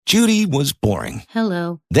Judy was boring.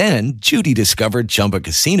 Hello. Then Judy discovered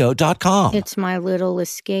ChumbaCasino.com. It's my little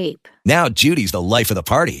escape. Now Judy's the life of the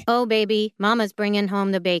party. Oh, baby, mama's bringing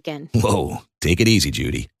home the bacon. Whoa, take it easy,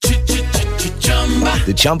 Judy.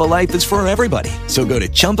 The Chumba life is for everybody. So go to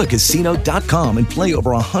ChumbaCasino.com and play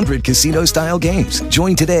over 100 casino-style games.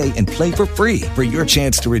 Join today and play for free for your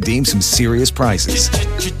chance to redeem some serious prizes.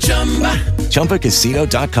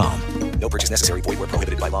 ChumbaCasino.com. No purchase necessary. Void where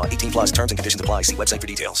prohibited by law. 18 plus terms and conditions apply. See website for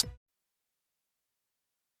details.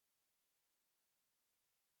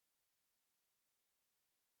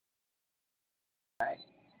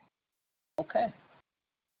 Okay.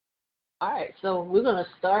 All right, so we're going to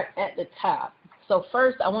start at the top. So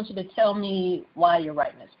first, I want you to tell me why you're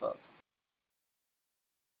writing this book.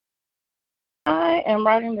 I am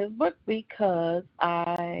writing this book because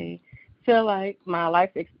I feel like my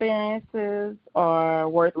life experiences are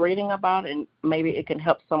worth reading about, and maybe it can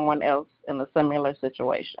help someone else in a similar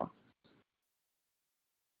situation.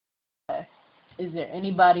 Okay. Is there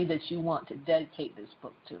anybody that you want to dedicate this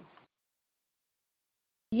book to?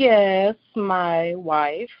 Yes, my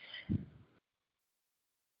wife,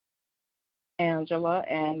 Angela,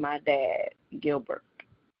 and my dad, Gilbert.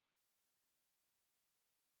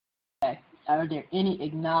 Okay. Are there any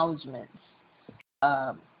acknowledgments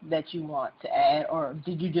that you want to add, or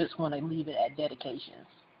did you just want to leave it at dedications?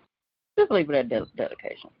 Just leave it at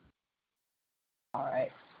dedication. All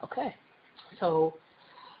right. Okay. So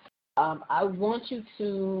I want you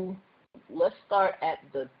to, let's start at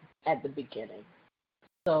the beginning.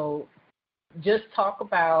 So just talk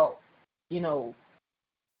about,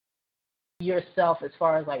 yourself as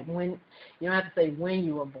far as like when, you don't have to say when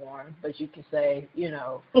you were born, but you can say,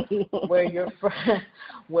 where you're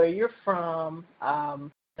from,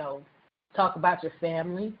 talk about your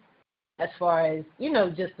family as far as,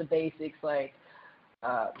 just the basics, like,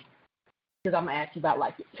 because I'm going to ask you about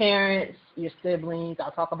like your parents, your siblings. I'll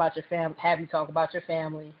talk about your family, have you talk about your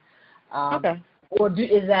family. Okay. Or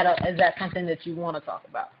is that something that you want to talk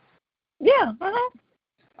about? Yeah. Uh-huh.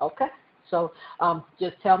 Okay. So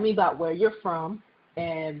just tell me about where you're from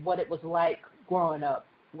and what it was like growing up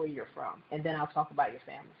where you're from, and then I'll talk about your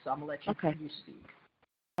family. So I'm going to let you speak.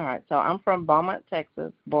 All right. So I'm from Beaumont,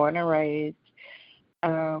 Texas, born and raised.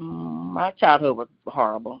 My childhood was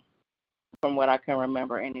horrible, from what I can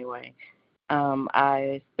remember anyway.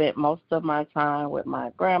 I spent most of my time with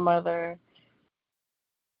my grandmother,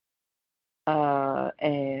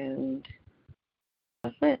 and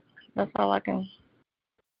that's it. That's all I can.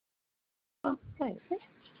 Oh, wait.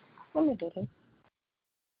 Let me do this.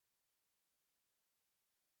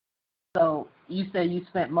 So you say you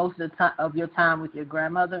spent most of your time with your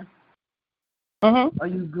grandmother? Mm-hmm. Or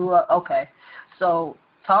you grew up? Okay. So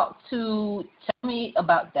tell me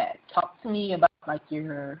about that. Talk to me about like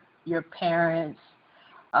your parents.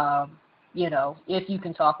 If you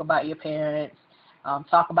can talk about your parents,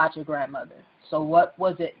 talk about your grandmother. So what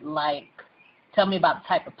was it like? Tell me about the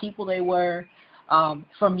type of people they were,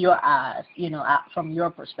 from your eyes, from your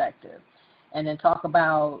perspective, and then talk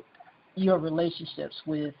about your relationships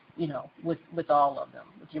with all of them,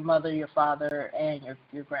 with your mother, your father, and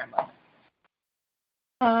your grandmother.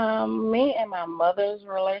 Me and my mother's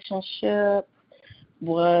relationship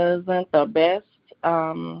wasn't the best.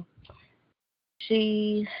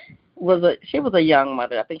 She was a young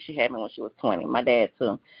mother. I think she had me when she was 20. My dad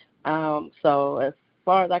too. So as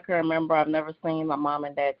far as I can remember, I've never seen my mom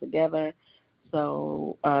and dad together.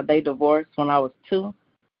 So they divorced when I was 2.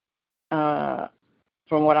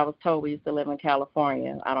 From what I was told, we used to live in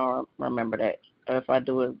California. I don't remember that. If I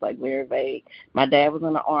do, it's like very vague. My dad was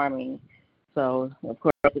in the Army, so of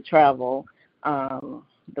course to travel.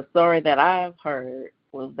 The story that I've heard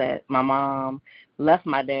was that my mom left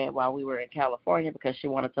my dad while we were in California because she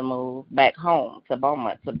wanted to move back home to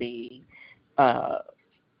Beaumont to be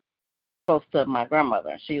close to my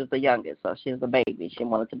grandmother. She was the youngest, so she was a baby. She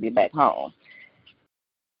wanted to be back home.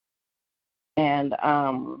 And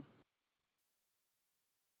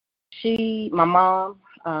my mom,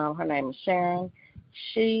 her name is Sharon,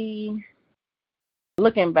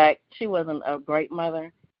 looking back, she wasn't a great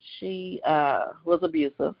mother. She was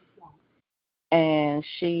abusive, and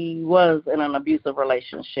she was in an abusive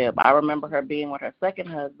relationship. I remember her being with her second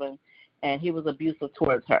husband, and he was abusive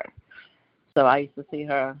towards her. So I used to see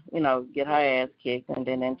her, get her ass kicked, and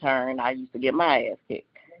then in turn, I used to get my ass kicked.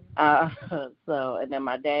 And then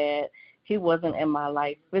my dad, he wasn't in my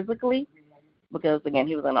life physically because, again,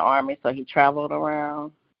 he was in the Army, so he traveled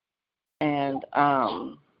around. And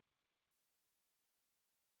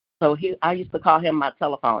so I used to call him my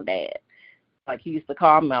telephone dad. Like, he used to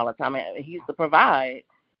call me all the time, and he used to provide,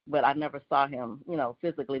 but I never saw him,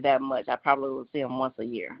 physically that much. I probably would see him once a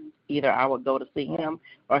year. Either I would go to see him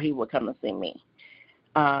or he would come to see me.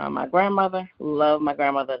 My grandmother, loved my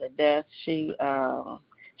grandmother to death. She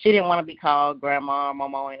didn't want to be called grandma or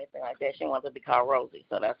mama or anything like that. She wanted to be called Rosie,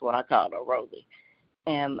 so that's what I called her, Rosie.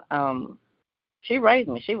 And she raised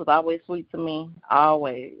me. She was always sweet to me,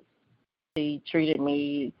 always. She treated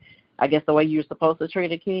me, I guess, the way you're supposed to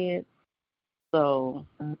treat a kid. So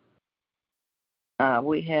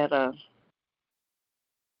we had a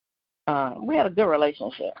good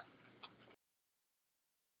relationship.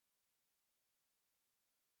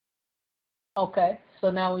 Okay,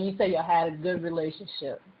 so now when you say you had a good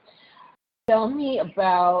relationship, tell me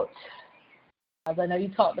about, as I know you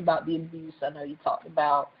talked about the abuse, I know you talked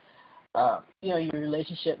about, your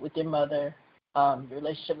relationship with your mother, your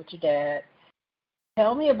relationship with your dad.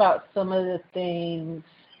 Tell me about some of the things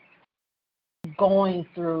going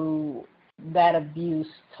through that abuse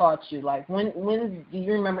taught you. Like, when do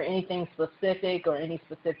you remember anything specific or any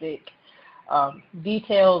specific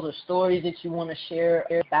details or stories that you want to share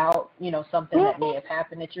about, something that may have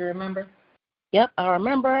happened that you remember? Yep, I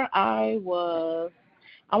remember I want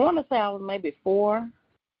to say I was maybe 4,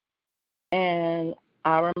 and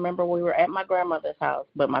I remember we were at my grandmother's house,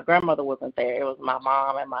 but my grandmother wasn't there. It was my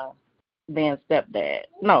mom and my then stepdad.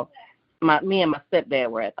 No, me and my stepdad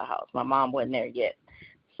were at the house. My mom wasn't there yet.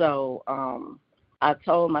 So I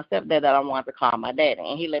told my stepdad that I wanted to call my daddy,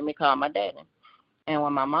 and he let me call my daddy. And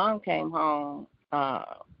when my mom came home,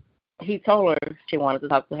 he told her she wanted to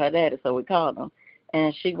talk to her daddy, so we called him.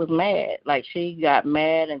 And she was mad. Like, she got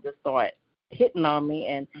mad and just started hitting on me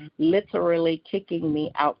and literally kicking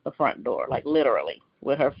me out the front door, like literally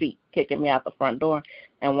with her feet, kicking me out the front door.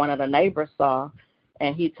 And one of the neighbors saw,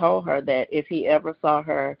 and he told her that if he ever saw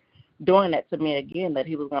her doing that to me again, that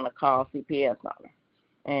he was going to call CPS on her.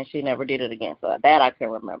 And she never did it again. So that I can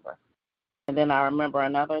remember. And then I remember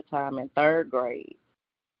another time in 3rd grade,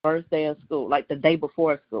 first day of school, like the day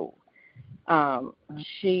before school.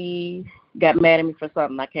 She got mad at me for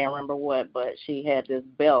something. I can't remember what, but she had this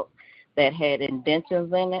belt that had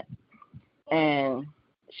indentions in it. And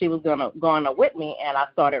she was going to whip me, and I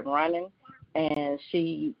started running. And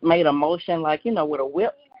she made a motion, like, with a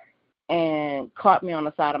whip, and caught me on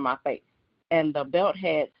the side of my face. And the belt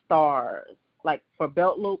had stars. Like, for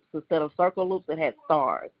belt loops, instead of circle loops, it had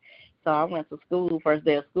stars. So I went to school, first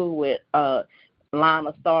day of school, with a line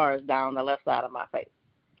of stars down the left side of my face.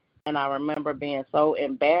 And I remember being so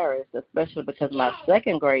embarrassed, especially because my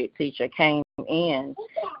 2nd grade teacher came in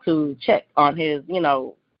to check on his,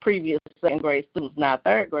 previous 2nd grade students, now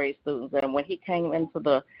 3rd grade students. And when he came into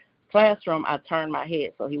the classroom, I turned my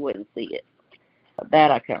head so he wouldn't see it. But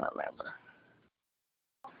that I can remember.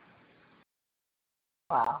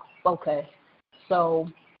 Wow. Okay.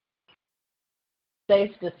 So,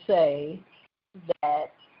 safe to say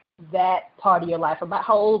that part of your life,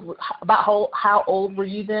 how old were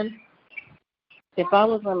you then? If I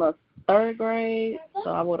was in the 3rd grade, so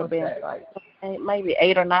I would have been like maybe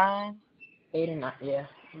 8 or 9. 8 or 9, yeah,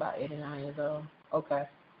 about 8 or 9 years old. Okay.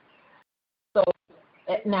 So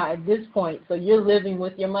now at this point, so you're living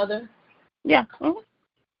with your mother? Yeah. Mm-hmm.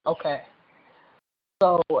 Okay.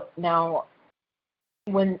 So now,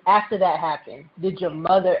 when after that happened, did your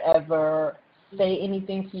mother ever say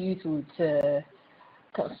anything to you to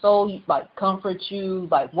console you, like comfort you?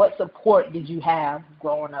 Like, what support did you have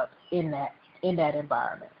growing up in that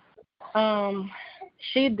environment?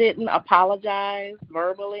 She didn't apologize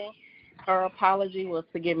verbally. Her apology was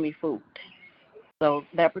to give me food. So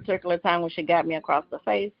that particular time when she got me across the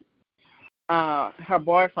face, her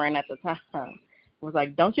boyfriend at the time was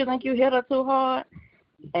like, "Don't you think you hit her too hard?"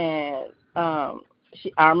 And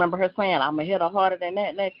I remember her saying, "I'm gonna hit her harder than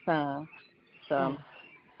that next time." So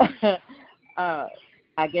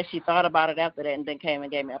I guess she thought about it after that and then came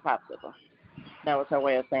and gave me a popsicle. That was her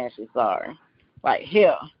way of saying she's sorry. Like,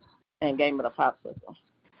 here, and gave me the popsicle.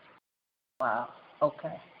 Wow.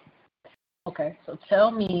 Okay. Okay. So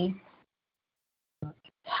tell me,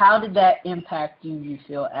 how did that impact you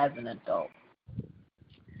feel, as an adult?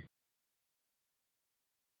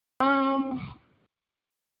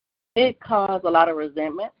 It caused a lot of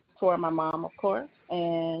resentment toward my mom, of course,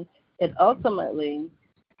 and it ultimately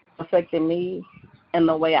affected me in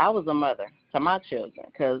the way I was a mother to my children,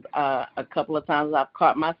 because a couple of times I've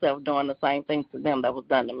caught myself doing the same thing to them that was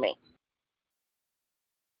done to me.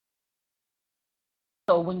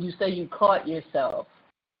 So when you say you caught yourself,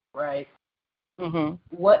 right? Mm-hmm.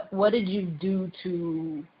 What did you do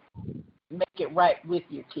to make it right with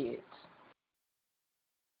your kids?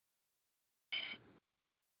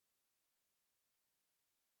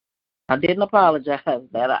 I didn't apologize.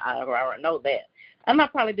 That I know that. And I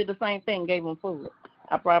probably did the same thing, gave them food.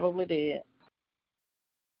 I probably did.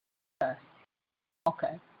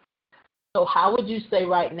 Okay. So how would you say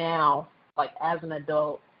right now, like as an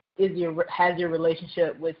adult, has your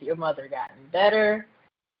relationship with your mother gotten better?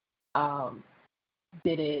 Um,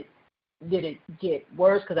 did it get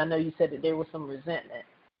worse? Because I know you said that there was some resentment.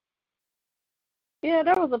 Yeah,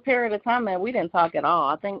 there was a period of time that we didn't talk at all.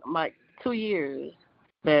 I think like 2 years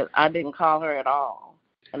that I didn't call her at all,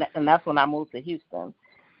 and that's when I moved to Houston.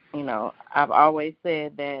 You know, I've always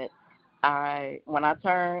said that when I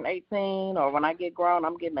turn 18 or when I get grown,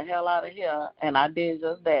 I'm getting the hell out of here, and I did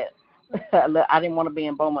just that. I didn't want to be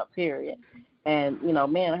in Beaumont, period. And, you know,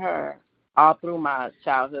 me and her, all through my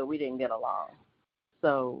childhood, we didn't get along.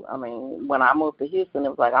 So, I mean, when I moved to Houston, it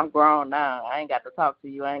was like, I'm grown now. I ain't got to talk to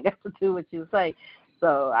you. I ain't got to do what you say.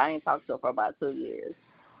 So I ain't talked to her for about 2 years.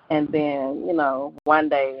 And then, you know, one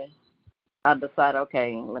day I decided,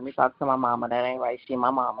 okay, let me talk to my mama. That ain't right. She my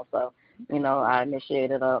mama. So, you know, I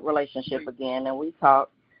initiated a relationship again, and we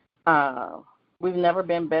talked. We've never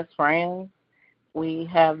been best friends. We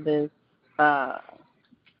have this, I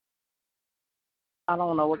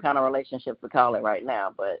don't know what kind of relationship to call it right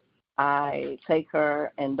now, but I take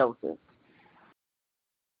her in doses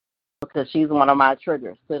because she's one of my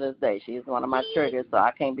triggers to this day. She's one of my triggers, so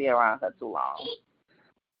I can't be around her too long.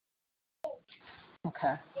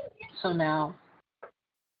 Okay. So now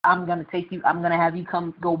I'm going to have you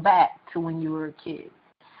go back to when you were a kid.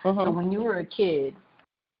 Mm-hmm. So when you were a kid,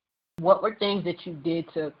 what were things that you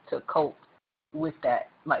did to cope with that?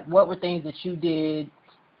 Like, what were things that you did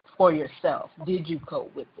for yourself? Did you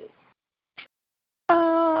cope with it?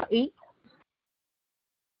 Eat.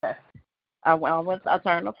 Okay. I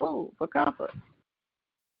turned to food for comfort.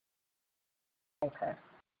 Okay.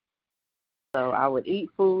 So I would eat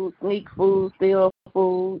food, sneak food, steal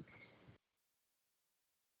food,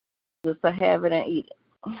 just to have it and eat it.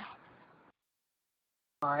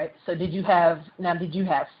 All right. So did you have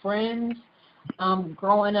friends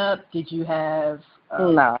growing up? Did you have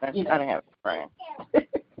No, I didn't have a friend.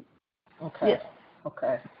 Okay. Yes.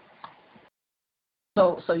 Okay.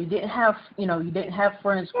 So you didn't have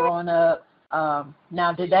friends growing up.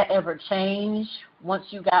 Now, did that ever change once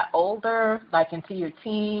you got older, like into your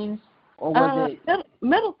teens, or was it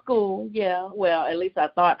middle school? Yeah. Well, at least I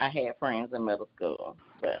thought I had friends in middle school,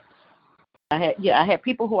 but I had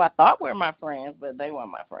people who I thought were my friends, but they weren't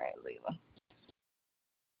my friends either.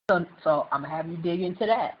 So I'm gonna have you dig into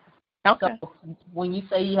that. Okay. So when you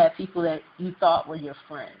say you had people that you thought were your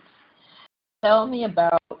friends, tell me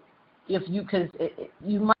about because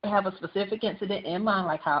you might have a specific incident in mind,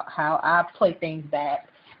 like how I play things back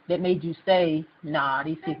that made you say, nah,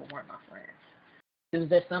 these people weren't my friends. Was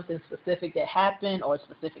there something specific that happened or a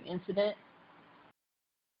specific incident?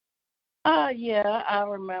 Yeah, I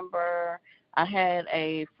remember I had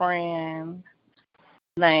a friend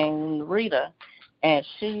named Rita, and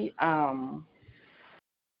she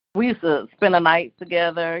we used to spend a night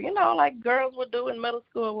together, you know, like girls would do in middle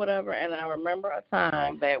school or whatever. And I remember a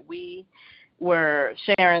time that we were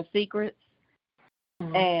sharing secrets,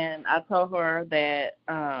 Mm-hmm. and I told her that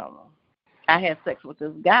I had sex with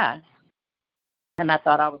this guy, and I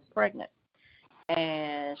thought I was pregnant.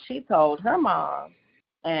 And she told her mom,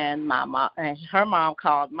 and her mom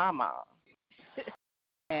called my mom.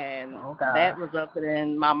 And that was up to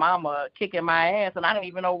then my mama kicking my ass, and I didn't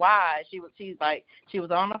even know why. She was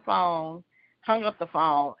on the phone, hung up the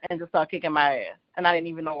phone, and just started kicking my ass, and I didn't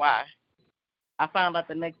even know why. I found out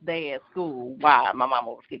the next day at school why my mama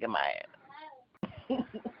was kicking my ass.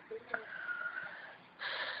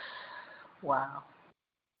 Wow.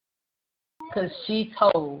 Because she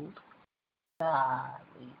told.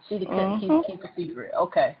 She couldn't keep a secret.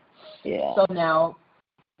 Okay. Yeah. So now,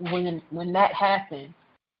 when that happened,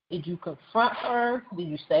 did you confront her? Did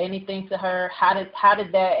you say anything to her? How did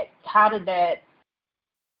that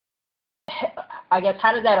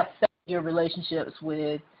affect your relationships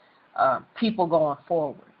with people going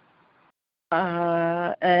forward?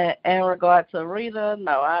 In regard to Rita,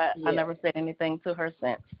 no, I never said anything to her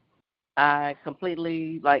since. I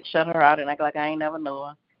completely shut her out and act like I ain't never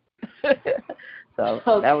know her. So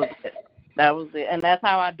okay. That was it, and that's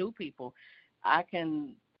how I do people. I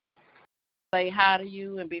can say hi to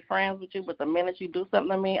you and be friends with you, but the minute you do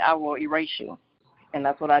something to me, I will erase you, and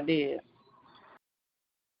that's what I did.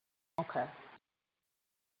 Okay.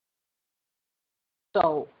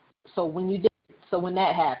 So when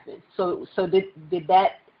that happened, so did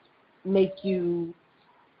that make you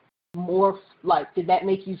more did that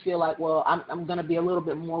make you feel like, well, I'm going to be a little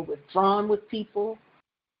bit more withdrawn with people,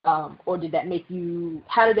 or did that make you?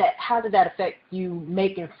 How did that affect you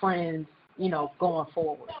making friends, going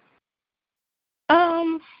forward?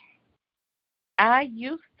 Um, I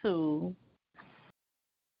used to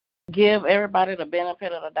give everybody the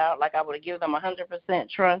benefit of the doubt, like I would give them 100%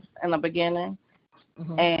 trust in the beginning,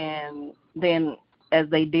 and then as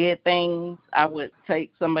they did things, I would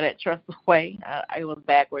take some of that trust away. It was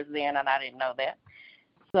backwards then, and I didn't know that.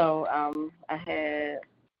 So I had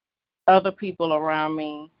other people around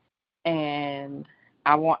me, and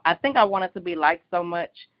I think I wanted to be liked so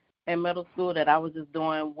much in middle school that I was just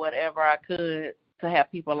doing whatever I could to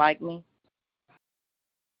have people like me,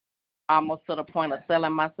 almost to the point of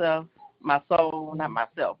selling myself, my soul, not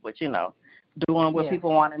myself, but, doing what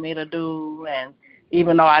people wanted me to do, and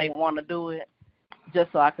even though I didn't want to do it,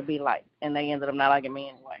 just so I could be liked, and they ended up not liking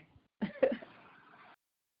me anyway.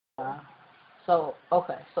 So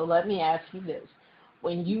let me ask you this.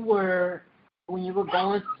 When you were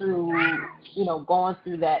going through,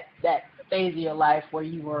 that phase of your life where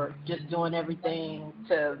you were just doing everything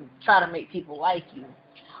to try to make people like you,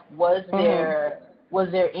 was there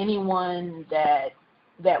anyone that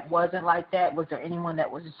wasn't like that? Was there anyone that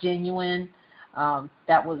was genuine,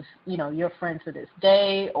 that was, your friend to this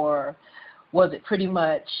day, or was it pretty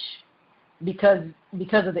much because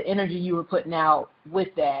of the energy you were putting out with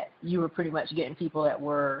that, you were pretty much getting people that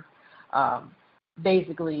were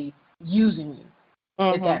basically using you,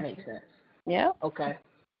 if that makes sense? Yeah. Okay.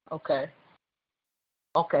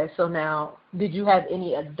 So now, did you have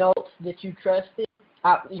any adults that you trusted,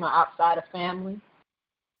 outside of family?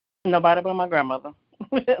 Nobody but my grandmother.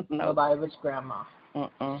 Nobody but your grandma.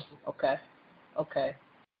 Okay.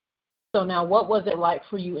 So now, what was it like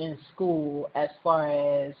for you in school, as far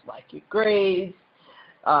as like your grades,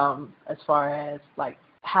 as far as like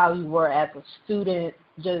how you were as a student?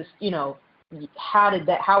 Just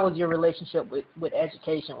how was your relationship with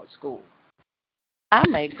education, with school? I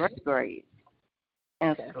made great grades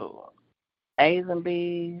in school. A's and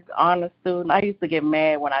B's, honor student. I used to get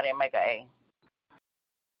mad when I didn't make an A.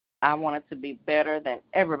 I wanted to be better than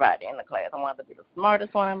everybody in the class. I wanted to be the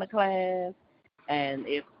smartest one in the class. And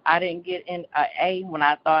if I didn't get in an A when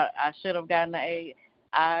I thought I should have gotten an A,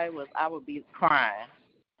 I would be crying.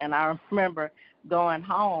 And I remember going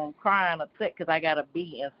home crying upset because I got a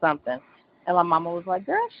B in something. And my mama was like,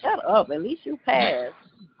 "Girl, shut up. At least you passed."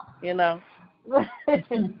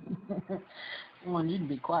 Well, you'd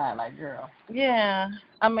be quiet, like, girl. Yeah.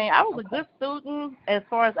 I mean, I was a good student as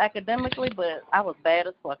far as academically, but I was bad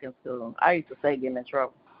as fuck in school. I used to say getting in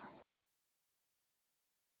trouble.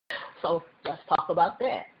 So let's talk about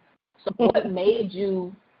that. So what made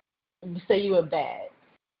you say you were bad,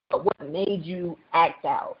 but what made you act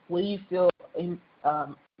out? What do you feel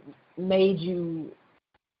made you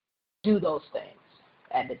do those things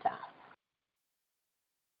at the time?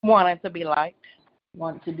 Wanted to be liked.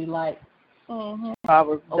 Wanted to be liked. I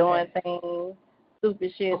was doing things,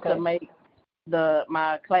 stupid shit to make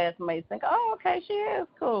my classmates think, "Oh, okay, she is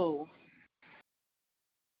cool."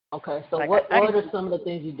 Okay, so what are some of the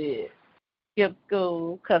things you did? Skip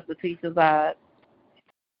school, cuss the teachers out,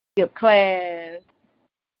 skip class,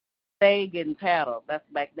 stay getting paddled. That's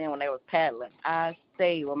back then when they was paddling. I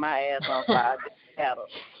stayed with my ass on fire getting paddled.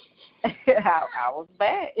 I was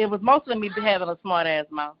bad. It was mostly me having a smart ass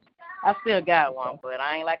mouth. I still got one, but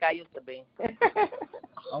I ain't like I used to be.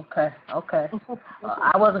 Okay.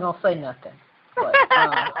 I wasn't gonna say nothing, but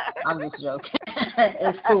I'm just joking.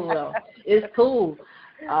 It's cool though. It's cool.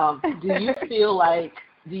 Do you feel like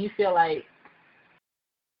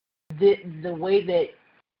the way that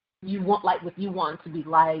you want, like with you wanting to be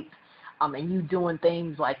liked, and you doing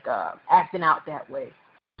things like acting out that way,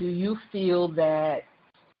 do you feel that,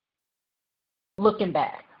 looking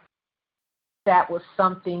back, that was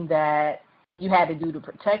something that you had to do to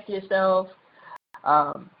protect yourself?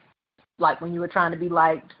 Like when you were trying to be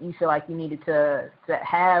liked, you feel like you needed to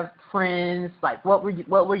have friends. Like what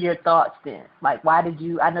were your thoughts then? Like why did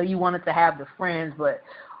you? I know you wanted to have the friends, but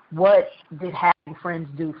what did having friends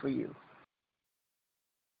do for you?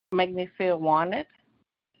 Make me feel wanted.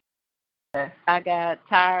 Okay. I got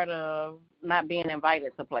tired of not being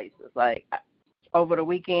invited to places. Like over the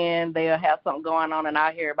weekend, they'll have something going on, and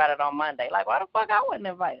I'll hear about it on Monday. Like, why the fuck I wasn't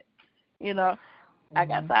invited? I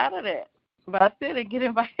got tired of that. But I still didn't get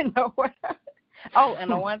invited nowhere. Oh,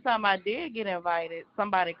 and the one time I did get invited,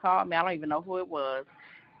 somebody called me. I don't even know who it was.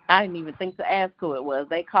 I didn't even think to ask who it was.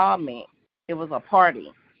 They called me. It was a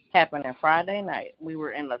party happening Friday night. We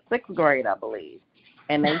were in the 6th grade, I believe.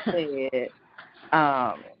 And they said,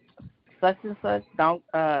 such and such,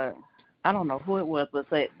 I don't know who it was, but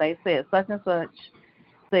they said such and such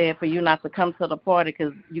said for you not to come to the party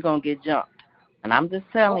because you're going to get jumped. And I'm just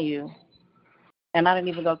telling you. And I didn't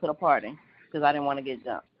even go to the party because I didn't want to get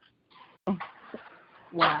jumped.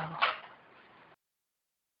 Wow.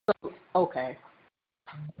 Okay.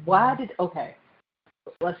 Why did okay?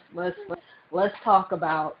 Let's talk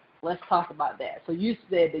about that. So you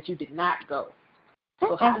said that you did not go.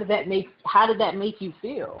 So how did that make you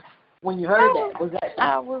feel when you heard that? Was that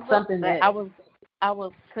something that I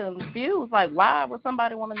was confused. Like, why would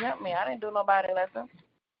somebody want to jump me? I didn't do nobody nothing.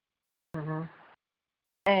 Mm-hmm.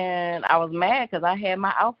 And I was mad because I had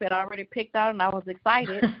my outfit already picked out, and I was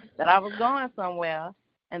excited that I was going somewhere.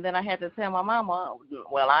 And then I had to tell my mama,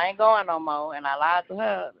 well, I ain't going no more. And I lied to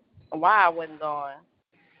her why I wasn't going.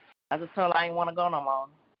 I just told her I didn't want to go no more.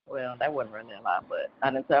 Well, that wasn't really a lie, but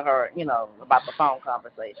I didn't tell her, about the phone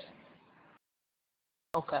conversation.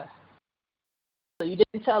 Okay. So you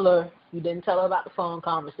didn't tell her about the phone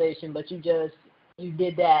conversation, but you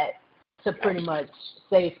did that to pretty much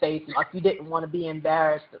save face, like you didn't want to be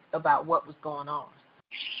embarrassed about what was going on.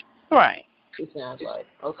 Right. It sounds like.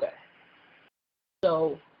 Okay.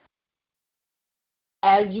 So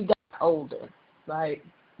as you got older, right?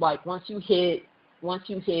 Like once you hit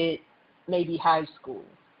maybe high school,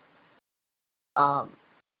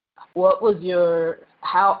 what was your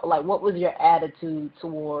attitude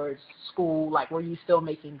towards school? Like, were you still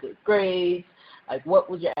making good grades? Like, what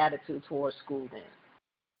was your attitude towards school then?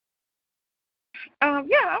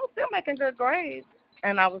 Yeah, I was still making good grades,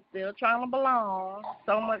 and I was still trying to belong,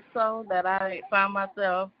 so much so that I found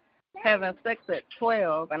myself having sex at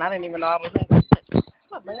 12, and I didn't even know I was having sex.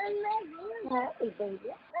 What, baby? Hey, baby.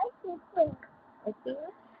 That's good.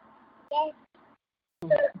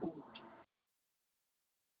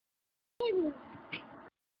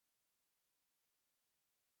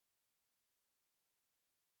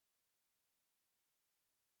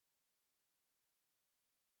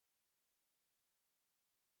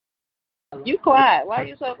 You quiet. Why are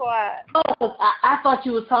you so quiet? Oh, I thought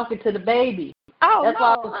you were talking to the baby. Oh, that's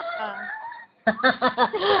no. Why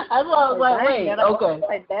I was like, wait, okay.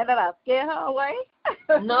 Like that, did I scare her away?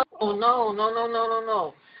 No.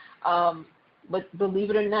 But believe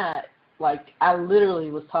it or not, like I literally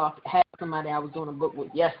had somebody I was doing a book with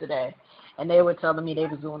yesterday, and they were telling me they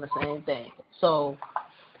was doing the same thing. So,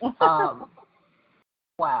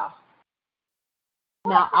 wow.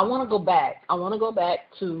 Now I want to go back.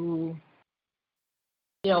 To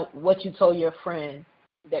what you told your friend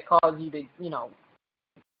that caused you to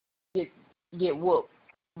get whooped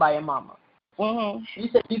by your mama. Mhm. You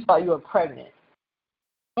said you thought you were pregnant.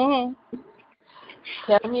 Mhm.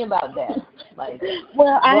 Tell me about that. Like,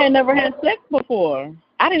 well, I had never had sex before.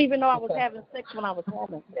 I didn't even know I was having sex when I was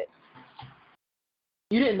having sex.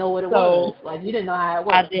 You didn't know what it was. Like, you didn't know how it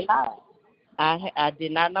worked. I did not. I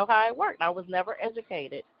did not know how it worked. I was never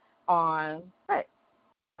educated on sex,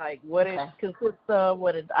 like what it consists of.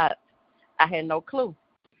 I had no clue.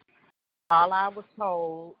 All I was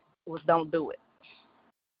told was don't do it.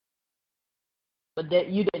 But that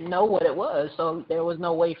you didn't know what it was, so there was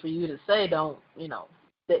no way for you to say don't.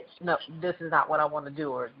 That no, this is not what I want to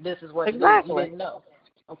do, or this is what exactly. You didn't know.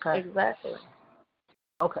 Okay. Exactly.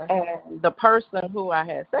 Okay. And the person who I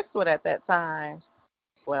had sex with at that time,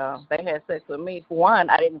 well, they had sex with me. For one,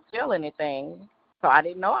 I didn't feel anything, so I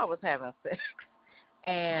didn't know I was having sex.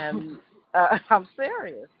 And I'm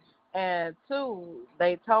serious. And two,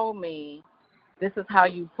 they told me, this is how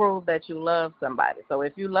you prove that you love somebody. So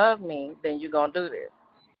if you love me, then you're going to do this.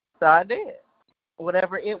 So I did.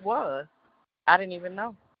 Whatever it was, I didn't even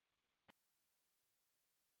know.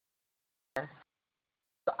 So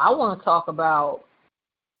I want to talk about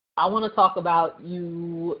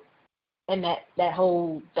you and that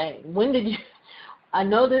whole thing. When did you? I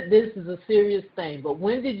know that this is a serious thing, but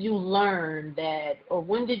when did you learn that, or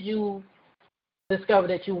when did you discover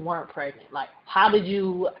that you weren't pregnant? Like, how did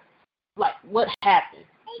you? Like, what happened?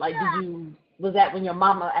 Like, was that when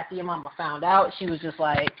after your mama found out, she was just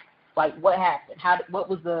like what happened? What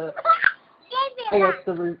was the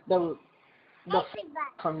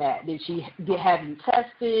from that? Did she have you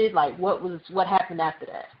tested? Like, what happened after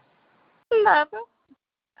that? Nothing.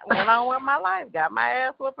 Went on with my life. Got my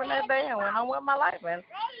ass whooping that day and went on with my life and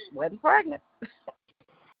wasn't pregnant.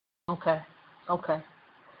 Okay.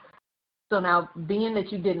 So now, being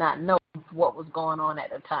that you did not know what was going on at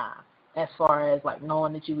the time, as far as like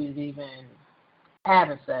knowing that you was even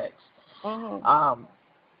having sex,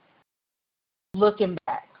 looking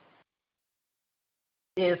back,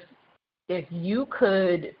 if you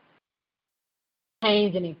could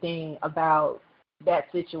change anything about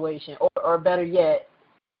that situation, or better yet,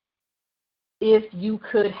 if you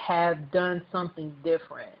could have done something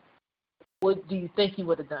different, do you think you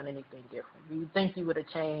would have done anything different? Do you think you would have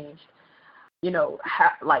changed,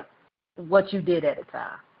 what you did at the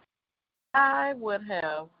time? I would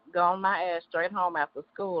have gone my ass straight home after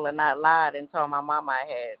school and not lied and told my mama I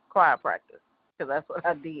had choir practice, because that's what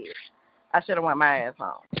I did. I should have went my ass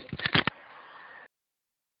home.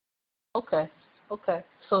 Okay.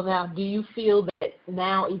 So now, do you feel that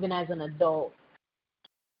now, even as an adult,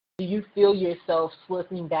 do you feel yourself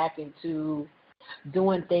slipping back into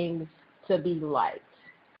doing things to be liked?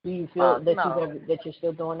 Do you feel that you're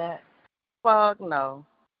still doing that? Fuck no.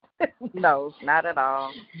 No, not at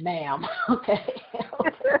all. Ma'am. Okay.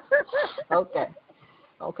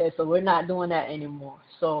 Okay, so we're not doing that anymore.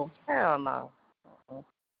 So hell no.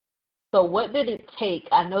 So what did it take?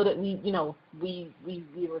 I know that we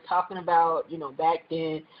were talking about, back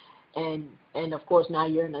then, and of course now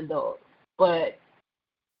you're an adult. But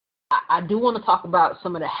I do want to talk about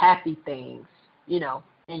some of the happy things,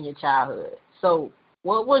 in your childhood. So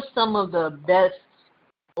what were some of the best,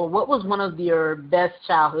 or what was one of your best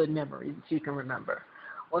childhood memories that you can remember?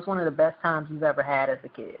 What's one of the best times you've ever had as a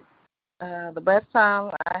kid? The best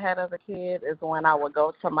time I had as a kid is when I would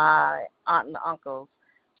go to my aunt and uncles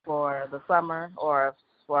for the summer, or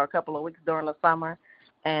for a couple of weeks during the summer,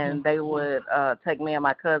 and they would take me and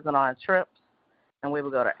my cousin on trips, and we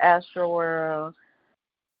would go to Astroworld.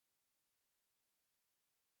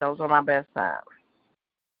 Those were my best times.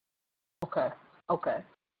 Okay.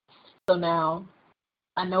 So now,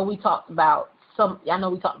 I know we talked about some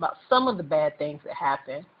of the bad things that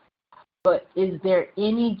happened, but is there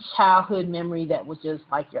any childhood memory that was just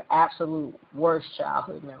like your absolute worst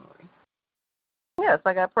childhood memory? Yes,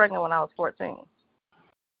 I got pregnant when I was 14.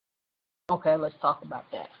 Okay, let's talk about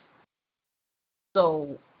that.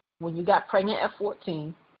 So, when you got pregnant at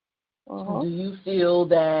 14, do you feel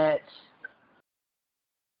that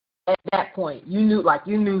at that point you knew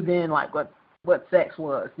then what sex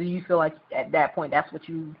was? Do you feel like at that point that's what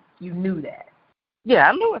you knew that? Yeah,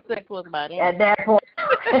 I knew what sex was by then. At that point.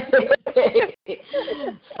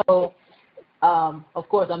 So, of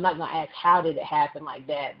course, I'm not gonna ask how did it happen like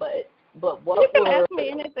that, but what you can ask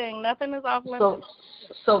me anything. Nothing is off limits.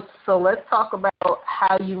 So let's talk about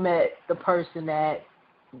how you met the person that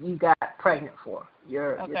you got pregnant for,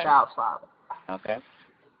 your child's father. Okay.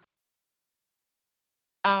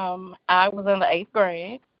 I was in the 8th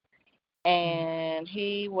grade, and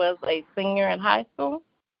he was a senior in high school,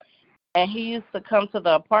 and he used to come to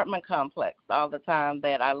the apartment complex all the time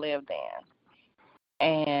that I lived in.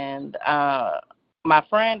 And my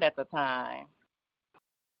friend at the time,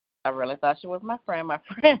 I really thought she was my friend. My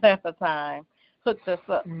friend at the time hooked us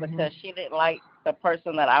up because she didn't like the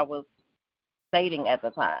person that I was dating at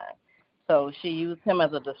the time. So she used him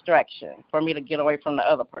as a distraction for me to get away from the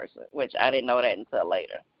other person, which I didn't know that until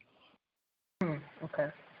later.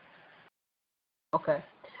 Okay.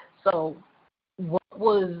 So what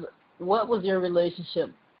was your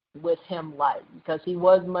relationship with him like? Because he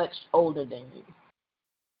was much older than you.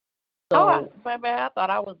 So, baby, I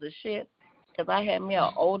thought I was the shit. Because I had me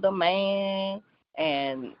an older man,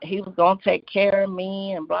 and he was going to take care of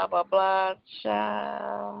me, and blah, blah, blah.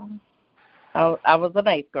 Child. I was an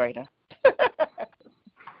 8th grader.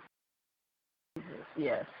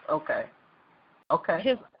 Yes, okay.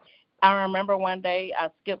 I remember one day I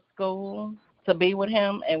skipped school to be with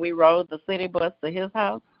him, and we rode the city bus to his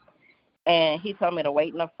house, and he told me to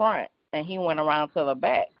wait in the front, and he went around to the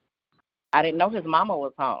back. I didn't know his mama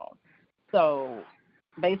was home. So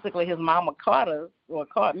basically his mama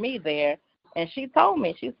caught me there, and she told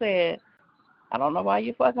me, she said, I don't know why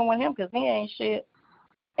you fucking with him because he ain't shit.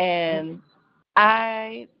 And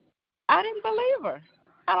I didn't believe her.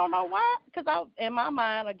 I don't know why, because in my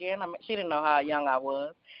mind, again, she didn't know how young I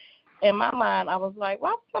was. In my mind, I was like,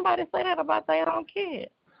 why would somebody say that about their own kid?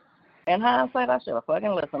 In hindsight, I should have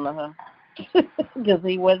fucking listened to her because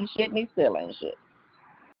he wasn't shit and he still ain't shit.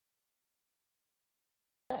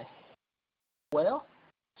 Well,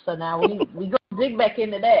 so now we go dig back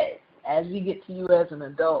into that as we get to you as an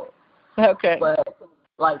adult. Okay. But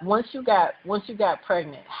like once you got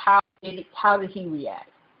pregnant, how did he react?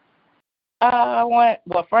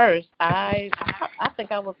 First, I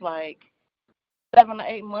think I was like 7 or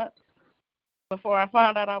 8 months before I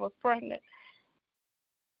found out I was pregnant,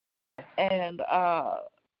 and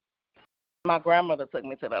my grandmother took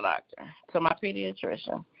me to the doctor, to my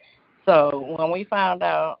pediatrician. So when we found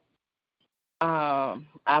out,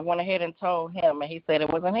 I went ahead and told him, and he said it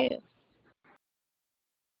wasn't his.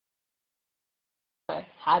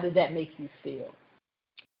 How did that make you feel?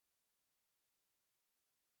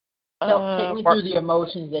 Take me through the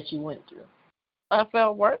emotions that you went through. I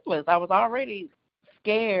felt worthless. I was already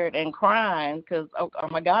scared and crying because, oh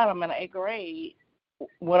my God, I'm in the 8th grade.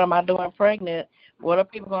 What am I doing pregnant? What are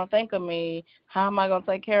people going to think of me? How am I going to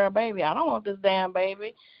take care of baby? I don't want this damn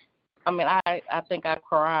baby. I mean, I think I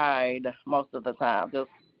cried most of the time. Just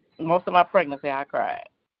most of my pregnancy, I cried.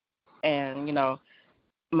 And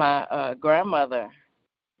my grandmother,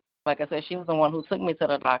 like I said, she was the one who took me to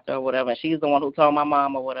the doctor or whatever. And she's the one who told my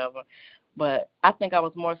mom or whatever. But I think I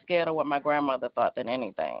was more scared of what my grandmother thought than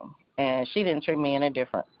anything. And she didn't treat me any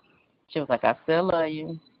different. She was like, I still love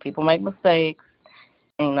you. People make mistakes.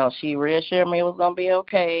 And, she reassured me it was going to be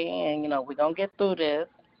okay. And, we're going to get through this.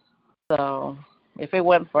 So if it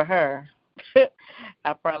wasn't for her,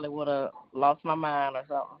 I probably would have lost my mind or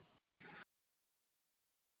something.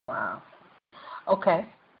 Wow. Okay.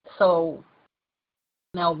 So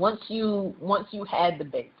now once you had the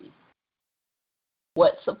baby,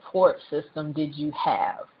 what support system did you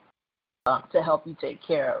have to help you take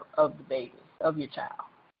care of the baby, of your child?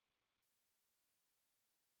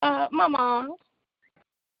 My mom.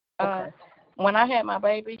 Okay. When I had my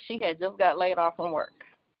baby, she had just got laid off from work.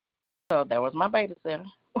 So that was my babysitter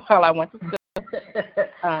while I went to school.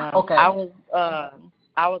 Okay. I was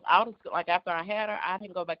out of school. Like, after I had her, I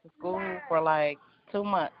didn't go back to school for like 2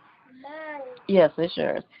 months. Yes, it's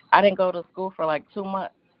yours. I didn't go to school for like 2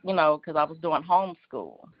 months, because I was doing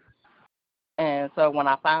homeschool. And so when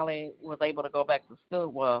I finally was able to go back to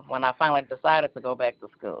school, well, when I finally decided to go back to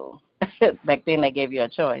school, back then they gave you a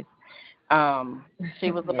choice.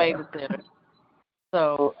 She was a babysitter.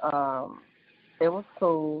 So it was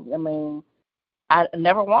cool. I mean, I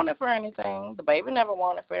never wanted for anything. The baby never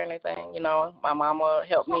wanted for anything. My mama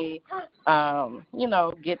helped me,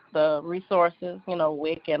 get the resources,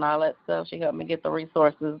 WIC and all that stuff. She helped me get the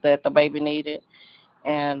resources that the baby needed.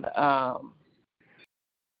 And I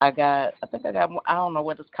don't know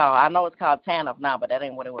what it's called. I know it's called TANF now, but that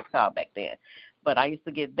ain't what it was called back then. But I used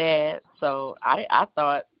to get that. So I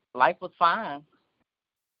thought life was fine.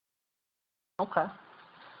 Okay.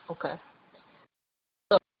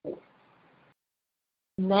 So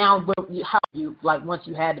now, how you like once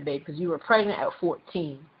you had the baby? Because you were pregnant at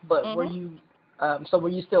 14, but Mm-hmm. were you? So were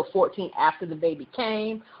you still 14 after the baby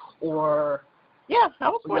came, or? Yeah, I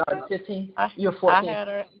was 14. You were 15. You're 14.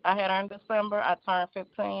 I had her in December. I turned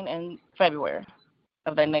 15 in February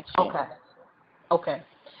of that next year. Okay.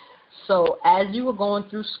 So as you were going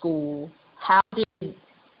through school, how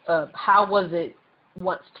was it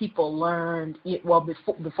once people learned? Well,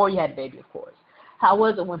 before you had a baby, of course. How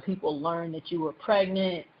was it when people learned that you were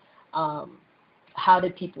pregnant? How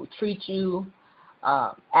did people treat you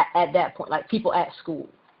at that point? Like people at school.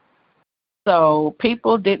 So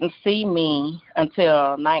people didn't see me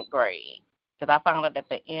until 9th grade, because I found out at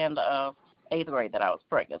the end of 8th grade that I was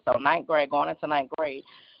pregnant. So 9th grade, going into 9th grade,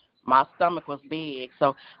 my stomach was big.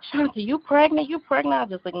 So, Shawnti, you pregnant? I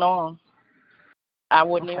just ignore them. I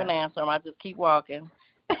wouldn't even answer them. I just keep walking.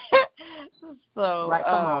 So right,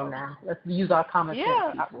 come on now. Let's use our common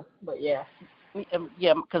sense, people. But yeah.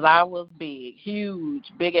 Yeah, because I was big, huge,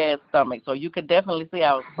 big-ass stomach. So you could definitely see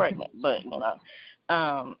I was pregnant. But,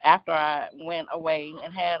 after I went away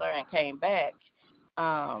and had her and came back,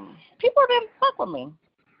 people didn't fuck with me.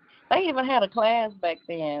 They even had a class back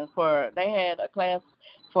then for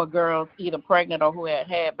girls either pregnant or who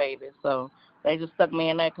had babies. So they just stuck me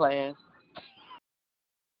in that class.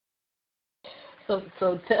 So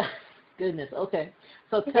goodness, okay.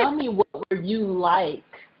 So tell me, what were you like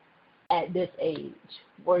at this age?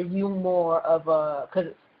 Were you more of a,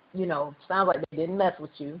 because, sounds like they didn't mess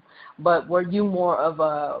with you, but were you more of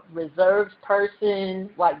a reserved person?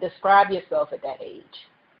 Like, describe yourself at that age,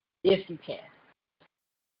 if you can.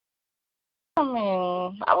 I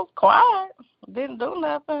mean, I was quiet, didn't do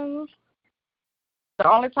nothing.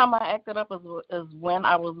 The only time I acted up is when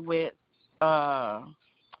I was with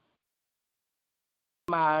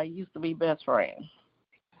my used to be best friend.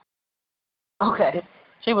 Okay.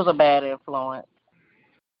 She was a bad influence.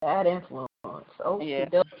 Bad influence. Oh, yeah.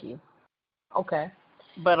 Okay.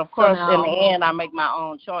 But of course, in the end, I make my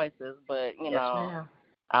own choices. But yes, ma'am.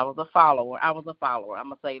 I was a follower. I'm gonna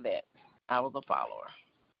say that. I was a follower.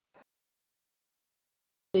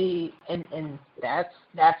 See, and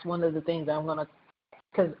that's one of the things I'm gonna,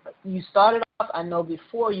 because you started off, I know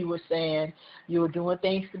before you were saying you were doing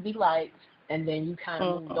things to be liked, and then you kind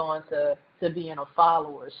of moved on to being a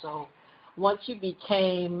follower. So once you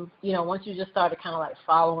became, once you just started kind of like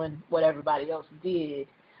following what everybody else did,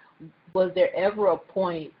 was there ever a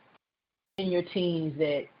point in your teens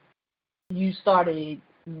that you started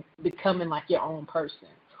becoming like your own person,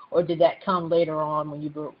 or did that come later on when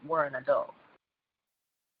you were an adult?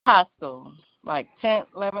 High school, like 10th,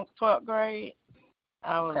 11th, 12th grade,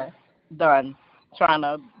 I was done trying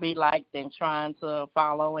to be liked and trying to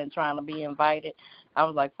follow and trying to be invited. I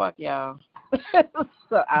was like, fuck y'all.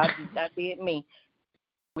 So I did me.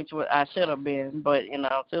 which I should have been, but,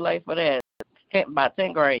 too late for that. By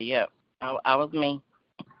 10th grade, yep. I was me.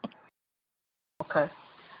 Okay.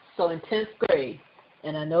 So in 10th grade,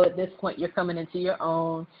 and I know at this point you're coming into your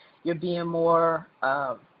own, you're being more,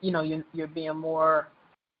 you're being more,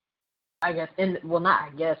 I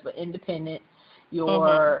guess, but independent.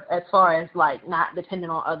 You're, as far as, like, not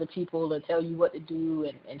dependent on other people to tell you what to do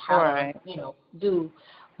and how to, do.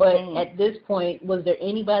 But at this point, was there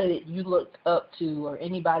anybody that you looked up to or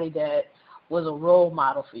anybody that was a role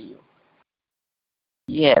model for you?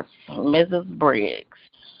 Yes, Mrs. Briggs.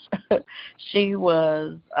 She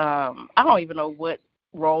was, I don't even know what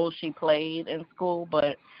role she played in school,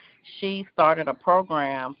 but she started a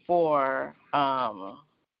program for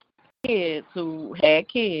kids who had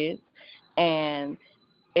kids, and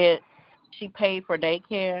she paid for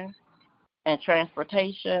daycare and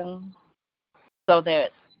transportation so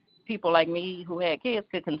that people like me who had kids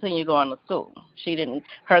could continue going to school.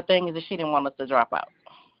 Her thing is that she didn't want us to drop out.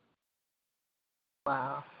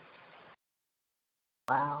 Wow.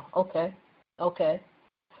 Okay.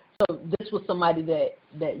 So this was somebody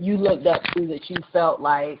that you looked up to, that you felt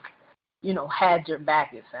like, had your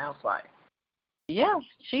back, it sounds like. Yeah,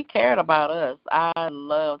 she cared about us. I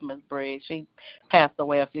loved Miss Briggs. She passed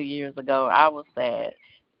away a few years ago. I was sad.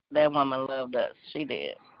 That woman loved us. She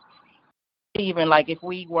did. Even, like, if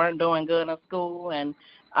we weren't doing good in school and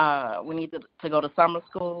we needed to go to summer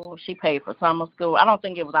school, she paid for summer school. I don't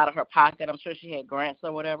think it was out of her pocket. I'm sure she had grants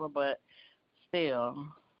or whatever, but still,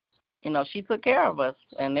 she took care of us,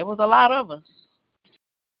 and there was a lot of us.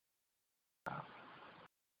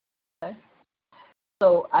 Okay.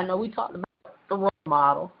 So I know we talked about the role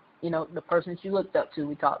model, the person you looked up to.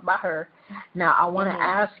 We talked about her. Now I want to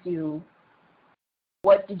ask you,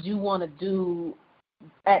 what did you want to do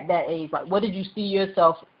at that age? Like, what did you see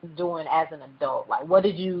yourself doing as an adult? Like, what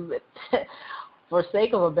did you, for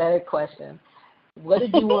sake of a better question, what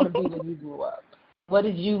did you want to be when you grew up? What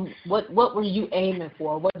were you aiming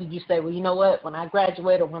for? What did you say, well, you know what, when I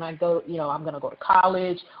graduate or when I go, I'm going to go to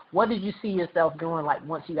college? What did you see yourself doing, like,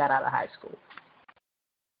 once you got out of high school?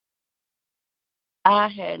 I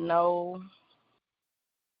had no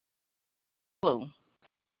clue.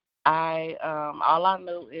 All I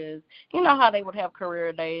knew is, how they would have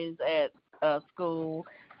career days at school,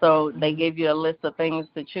 so they gave you a list of things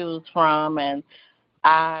to choose from, and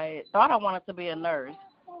I thought I wanted to be a nurse,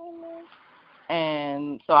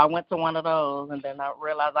 and so I went to one of those, and then I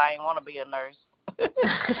realized I didn't want to be a nurse.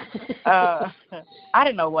 I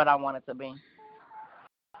didn't know what I wanted to be.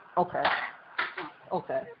 Okay.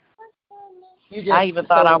 I even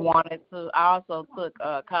thought I wanted to. I also took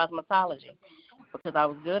cosmetology because I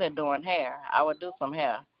was good at doing hair. I would do some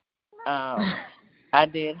hair. I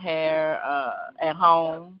did hair at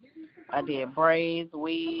home. I did braids,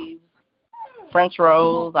 weaves, French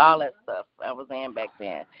rolls, all that stuff I was in back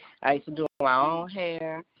then. I used to do my own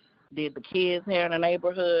hair, did the kids' hair in the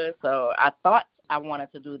neighborhood, so I thought I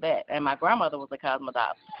wanted to do that. And my grandmother was a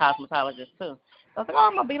cosmetologist, too. So I was like,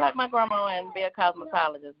 I'm going to be like my grandma and be a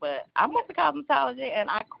cosmetologist. But I went to cosmetology, and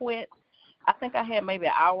I quit. I think I had maybe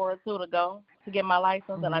an hour or two to go to get my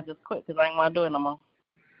license, and I just quit because I didn't want to do it no more.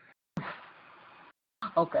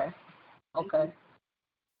 Okay.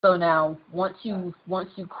 So now, once you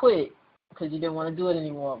quit because you didn't want to do it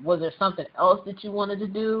anymore, was there something else that you wanted to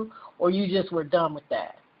do, or you just were done with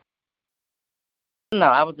that? No,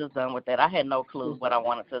 I was just done with that. I had no clue what I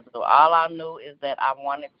wanted to do. All I knew is that I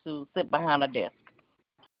wanted to sit behind a desk.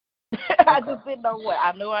 I just didn't know what.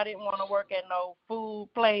 I knew I didn't want to work at no food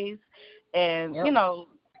place and,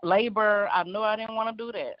 labor. I knew I didn't want to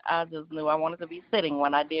do that. I just knew I wanted to be sitting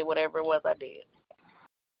when I did whatever it was I did.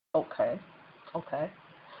 Okay.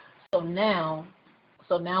 So now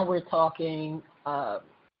we're talking,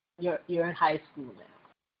 you're in high school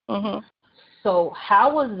now. Mm-hmm. So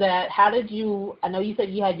how was that? How did you, I know you said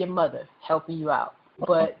you had your mother helping you out,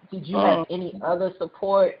 but did you have any other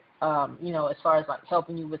support, as far as, like,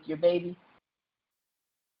 helping you with your baby?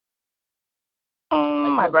 Like,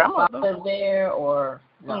 my grandmother. Was there, or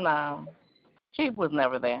no? No, she was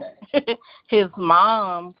never there. Okay. His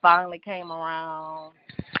mom finally came around.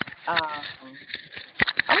 I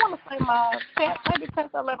want to say maybe 10th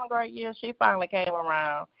or 11th grade year, she finally came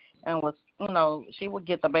around and was, she would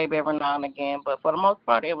get the baby every now and again. But for the most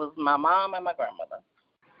part, it was my mom and my grandmother.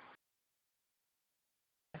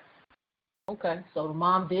 Okay, so the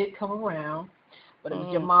mom did come around, but it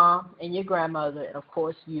was your mom and your grandmother and, of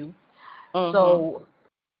course, you. So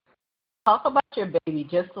talk about your baby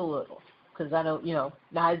just a little, because I know,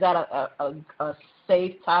 now is that a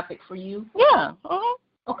safe topic for you? Yeah.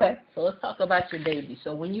 Okay, so let's talk about your baby.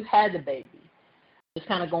 So when you had the baby, just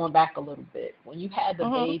kind of going back a little bit. When you had the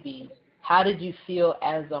Mhm. baby, how did you feel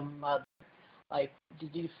as a mother? Like,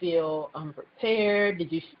 did you feel unprepared?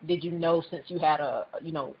 Did you know since you had a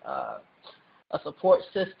support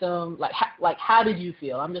system? Like how did you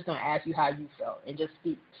feel? I'm just gonna ask you how you felt, and just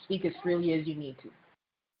speak as freely as you need to.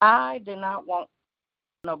 I did not want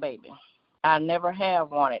no baby. I never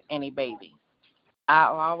have wanted any baby. I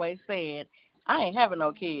always said I ain't having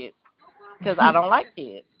no kids because I don't like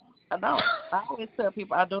kids. I don't. I always tell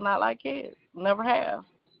people I do not like kids. Never have.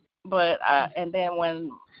 But and then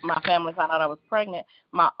when my family found out I was pregnant,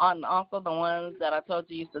 my aunt and uncle, the ones that I told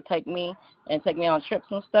you used to take me on trips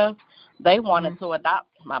and stuff, they wanted to adopt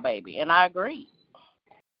my baby, and I agreed.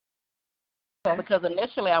 Okay. Because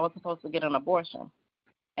initially I was supposed to get an abortion,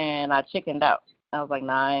 and I chickened out. I was like,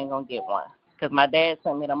 nah, I ain't going to get one. Because my dad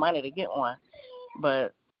sent me the money to get one.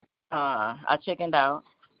 But I chickened out.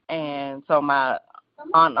 And so my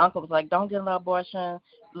aunt and uncle was like, don't get an abortion.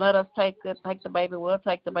 Let us take the baby. We'll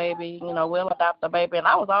take the baby. You know, we'll adopt the baby. And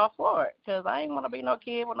I was all for it because I ain't want to be no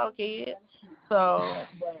kid with no kid. So,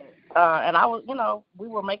 and I was, we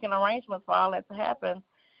were making arrangements for all that to happen.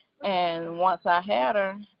 And once I had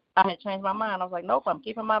her, I had changed my mind. I was like, nope, I'm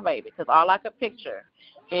keeping my baby because all I could picture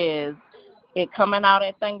is it coming out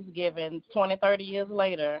at Thanksgiving 20, 30 years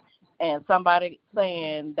later and somebody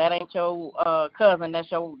saying that ain't your cousin,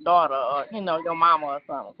 that's your daughter or, your mama or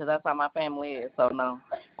something because that's how my family is. So, no,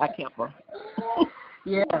 I kept her.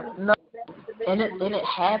 Yeah, no, and it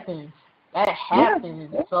happened. That happened.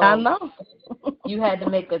 Yeah, so I know. You had to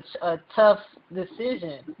make a tough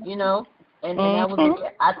decision, and that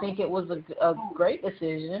was I think it was a great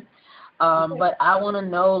decision. But I want to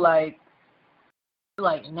know like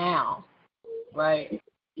now, right?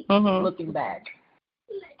 Looking back,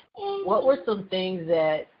 what were some things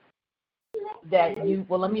that you?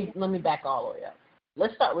 Well, let me back all the way up.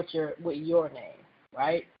 Let's start with your name,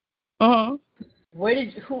 right? Where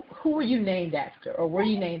did who were you named after, or were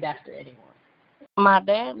you named after anyone? My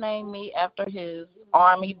dad named me after his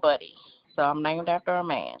army buddy, so I'm named after a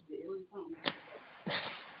man.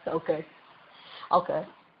 Okay.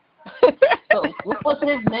 So what was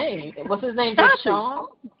his name? Was his name just Shawn?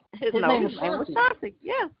 His name was Shawnti.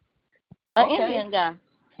 Yeah, an Indian guy.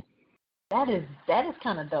 That is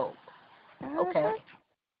kind of dope. Okay.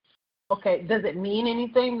 Okay. Does it mean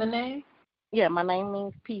anything? The name? Yeah, my name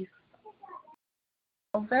means peace.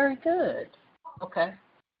 Oh, very good. Okay.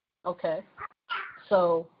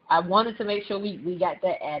 So I wanted to make sure we got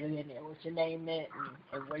that added in there, what your name meant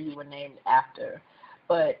and where you were named after.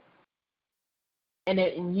 But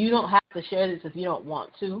and you don't have to share this if you don't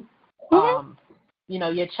want to.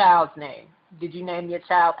 Your child's name. Did you name your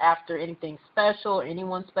child after anything special or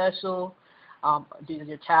anyone special? Does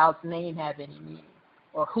your child's name have any meaning?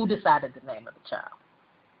 Or who decided the name of the child?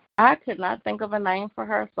 I could not think of a name for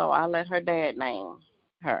her, so I let her dad name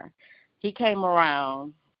her. He came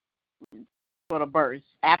around for the birth,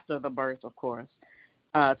 after the birth, of course,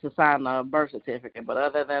 to sign the birth certificate. But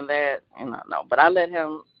other than that, no. But I let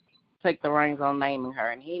him take the reins on naming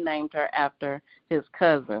her, and he named her after his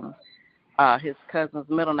cousin. His cousin's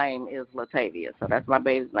middle name is Latavia, so that's my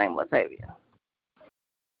baby's name, Latavia.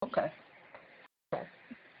 Okay.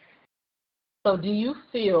 So do you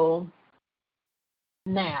feel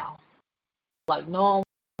now, like knowing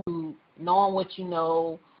what you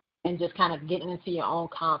know and just kind of getting into your own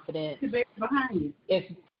confidence,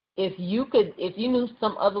 if you knew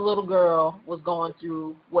some other little girl was going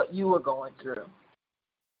through what you were going through,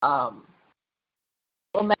 well,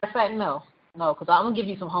 matter of fact, no, because I'm going to give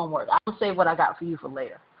you some homework. I'm going to save what I got for you for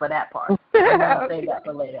later, for that part. I'm going to save that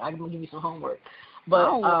for later. I'm going to give you some homework.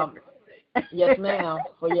 But, yes, ma'am,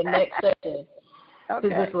 for your next session. Okay.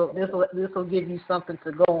 This will give you something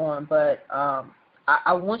to go on. But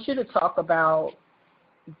I want you to talk about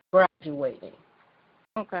graduating.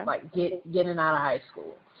 Okay. Like getting out of high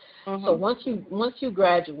school. So once you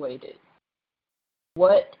graduated,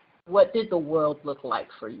 what did the world look like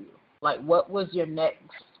for you? Like, what was your next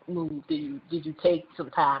move? Did you take some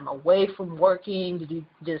time away from working? Did you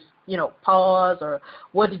just pause, or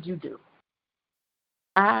what did you do?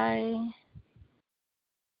 I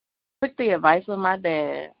took the advice of my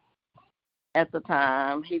dad at the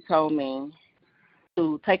time. He told me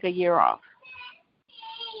to take a year off,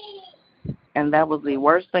 and that was the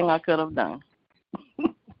worst thing I could have done.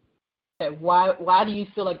 Okay, why do you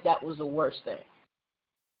feel like that was the worst thing?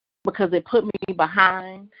 Because it put me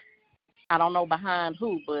behind. I don't know behind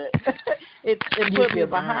who, but it put me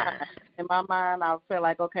behind. In my mind, I feel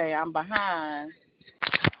like, okay, I'm behind,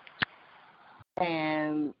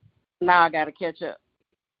 and now I got to catch up.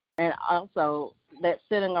 And also, that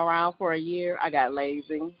sitting around for a year, I got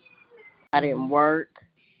lazy. I didn't work.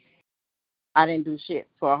 I didn't do shit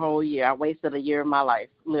for a whole year. I wasted a year of my life,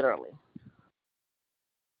 literally.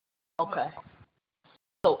 Okay.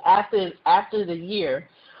 So after the year,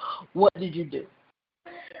 what did you do?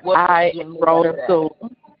 I enrolled in school.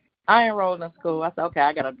 I said, okay,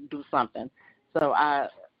 I got to do something. So I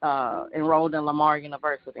enrolled in Lamar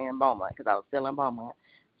University in Beaumont because I was still in Beaumont.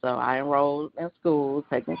 So I enrolled in school,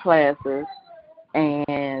 taking classes,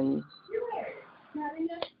 and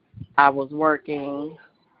I was working,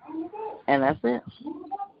 and that's it.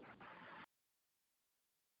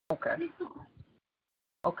 Okay.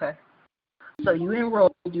 So you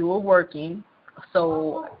enrolled, you were working,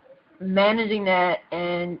 so managing that,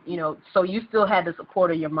 and so you still had the support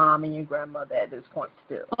of your mom and your grandmother at this point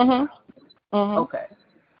still. Okay.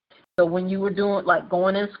 So when you were doing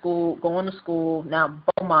going to school, now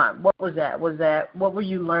Beaumont, what was that? What were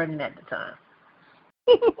you learning at the time?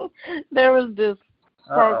 There was this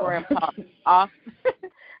program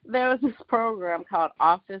called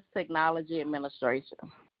Office Technology Administration.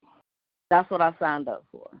 That's what I signed up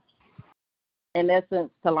for. In essence,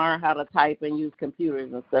 to learn how to type and use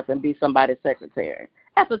computers and stuff and be somebody's secretary.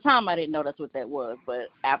 At the time, I didn't know that's what that was, but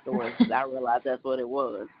afterwards, I realized that's what it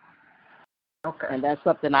was. Okay. And that's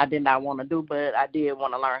something I did not want to do, but I did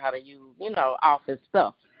want to learn how to use, office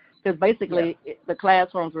stuff. Because basically, the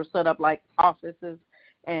classrooms were set up like offices,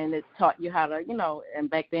 and it taught you how to, and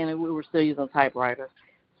back then we were still using typewriters.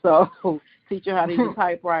 So teach you how to use a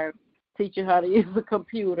typewriter, teach you how to use a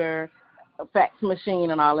computer, a fax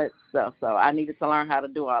machine, and all that stuff. So I needed to learn how to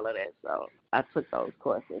do all of that. So I took those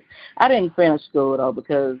courses. I didn't finish school, though,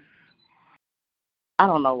 because I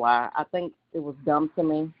don't know why. I think it was dumb to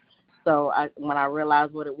me. So when I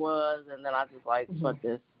realized what it was, and then I just fuck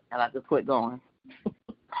this, and I just quit going.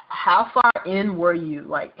 How far in were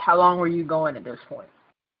you? How long were you going at this point?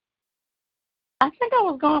 I think I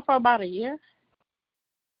was going for about a year.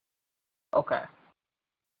 Okay.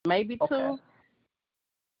 Maybe two.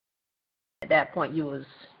 At that point, you was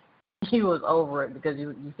over it because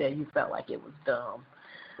you said you felt like it was dumb.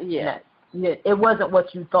 Yeah. It wasn't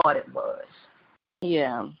what you thought it was.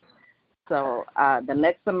 Yeah. So the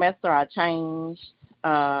next semester I changed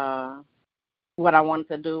what I wanted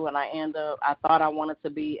to do, and I thought I wanted to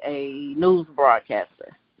be a news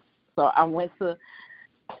broadcaster. So I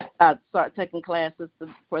started taking classes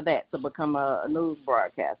for that, to become a news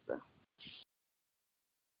broadcaster.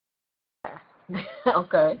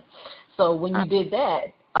 Okay. So when you did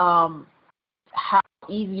that, how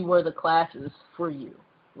easy were the classes for you?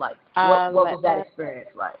 What was that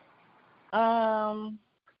experience like?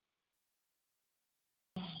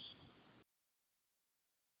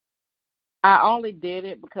 I only did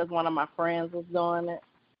it because one of my friends was doing it,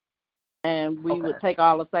 and we would take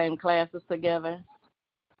all the same classes together.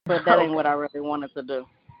 But that ain't what I really wanted to do.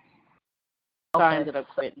 So I ended up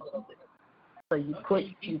quitting. So you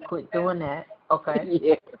quit doing that. Okay.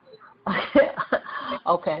 Yeah.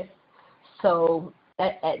 Okay. So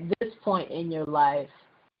at this point in your life,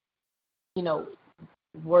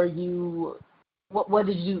 were you what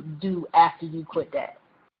did you do after you quit that?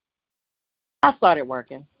 I started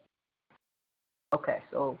working. Okay,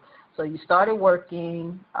 so you started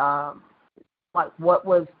working. What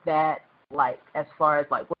was that like? As far as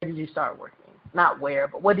where did you start working? Not where,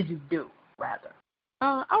 but what did you do rather?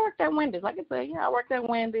 I worked at Wendy's. Like I said, I worked at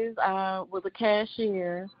Wendy's. I was a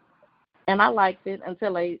cashier, and I liked it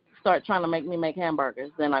until they started trying to make me make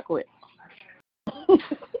hamburgers. Then I quit.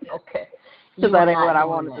 Okay. Because that ain't what I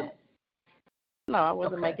wanted to do. No, I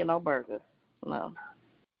wasn't making no burgers. No.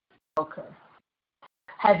 Okay.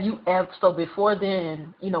 Have you ever, so before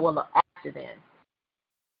then, after then,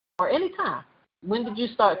 or any time, when did you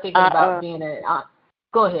start thinking about being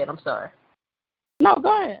go ahead, I'm sorry. No,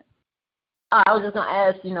 go ahead. I was just going to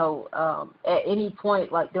ask, at any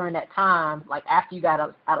point, during that time, after you got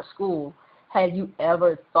out of school, had you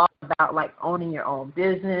ever thought about, owning your own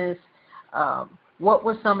business? What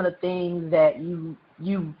were some of the things that you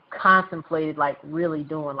contemplated, really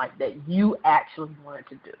doing, that you actually wanted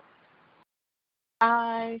to do?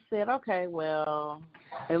 I said, okay, well,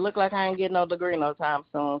 it looked like I ain't getting no degree no time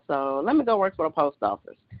soon, so let me go work for the post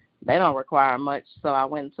office. They don't require much, so I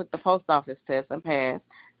went and took the post office test and passed,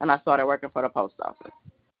 and I started working for the post office.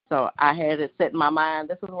 So I had it set in my mind,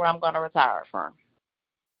 this is where I'm going to retire from.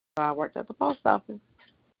 So I worked at the post office.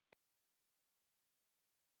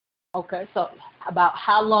 Okay, so about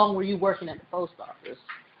how long were you working at the post office?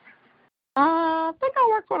 I think I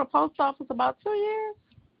worked for the post office about 2 years.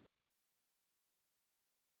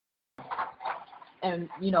 And,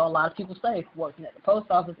 a lot of people say working at the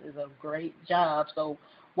post office is a great job. So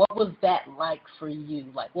what was that like for you?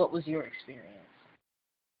 What was your experience?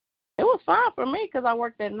 It was fine for me because I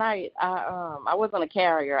worked at night. I wasn't a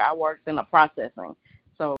carrier. I worked in a processing.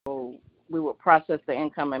 So we would process the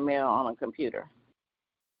incoming mail on a computer.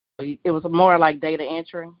 It was more like data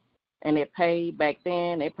entry, and it paid back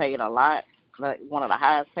then. It paid a lot, like one of the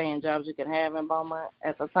highest paying jobs you could have in Beaumont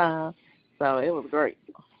at the time. So it was great.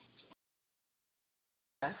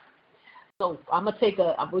 So I'm gonna take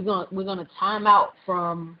we're gonna time out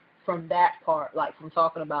from that part, like from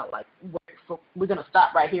talking about like we're gonna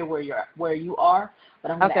stop right here where you are,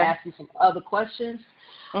 but I'm gonna ask you some other questions,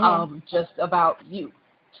 just about you.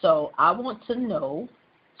 So I want to know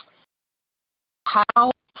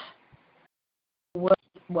how.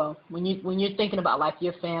 Well, when you're thinking about like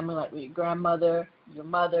your family, like your grandmother, your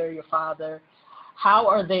mother, your father, how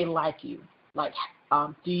are they like you? Like,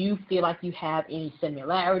 do you feel like you have any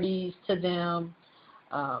similarities to them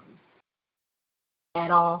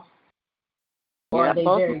at all, or are they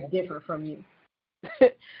very different from you?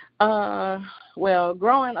 Well,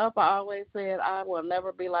 growing up, I always said I will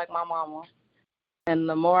never be like my mama. And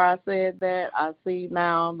the more I said that, I see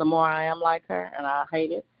now the more I am like her, and I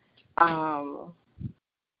hate it.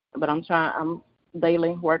 But I'm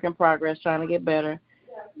daily work in progress, trying to get better.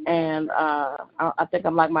 And I think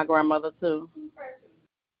I'm like my grandmother too.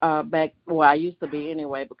 I used to be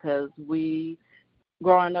anyway, because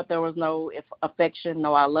growing up, there was no affection,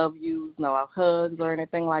 no I love yous, no hugs or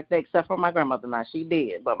anything like that, except for my grandmother. Now, she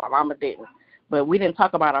did, but my mama didn't. But we didn't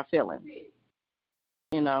talk about our feelings,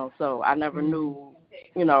 so I never knew,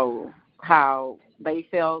 how they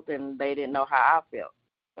felt, and they didn't know how I felt.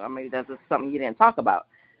 I mean, that's just something you didn't talk about.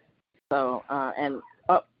 So, and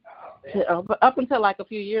up until like a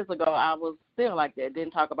few years ago, I was still like that,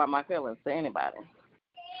 didn't talk about my feelings to anybody.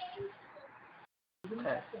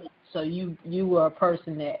 Okay. So you were a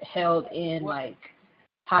person that held in like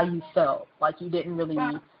how you felt, like you didn't really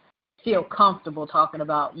feel comfortable talking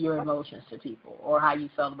about your emotions to people or how you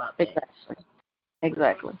felt about things.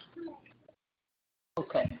 Exactly.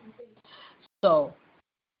 Okay. So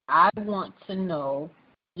I want to know,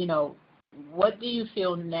 what do you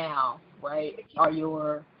feel now, right?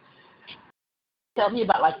 Tell me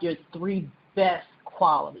about like your 3 best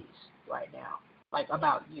qualities right now, like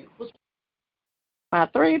about you. My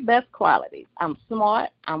 3 best qualities: I'm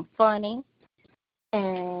smart, I'm funny,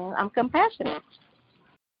 and I'm compassionate.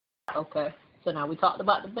 Okay. So now we talked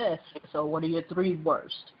about the best. So what are your 3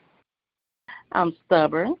 worst? I'm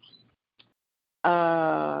stubborn.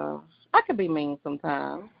 I could be mean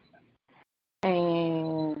sometimes.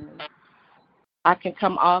 And I can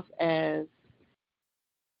come off as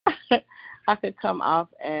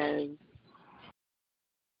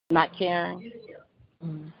not caring.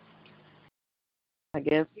 Mm-hmm. I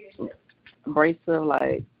guess abrasive,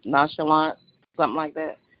 like nonchalant, something like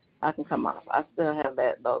that. I can come off. I still have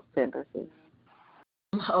those tendencies.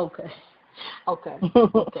 Okay. Okay.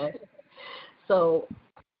 So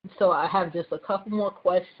I have just a couple more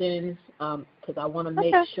questions because I want to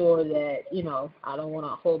make sure that, I don't want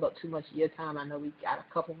to hold up too much of your time. I know we got a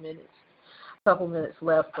couple minutes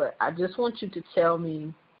left, but I just want you to tell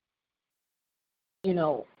me, I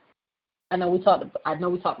know we talked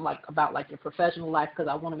about like your professional life, because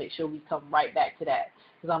I want to make sure we come right back to that,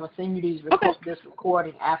 because I'm going to send you this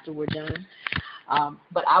recording after we're done.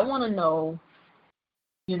 But I want to know,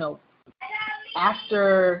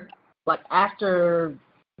 after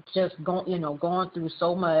just going through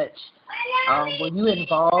so much, were you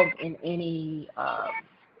involved in any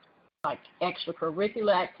like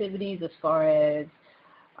extracurricular activities as far as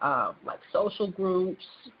like social groups?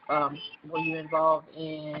 Were you involved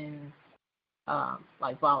in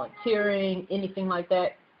like volunteering, anything like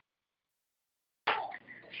that?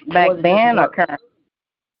 Back then or current?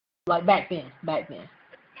 Like back then.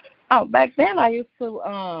 Oh, back then I used to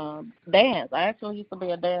dance. I actually used to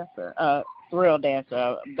be a dancer, real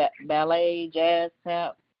dancer, ballet, jazz,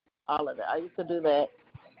 tap, all of that. I used to do that.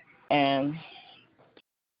 And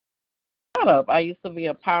I used to be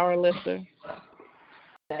a power lifter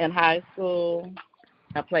in high school.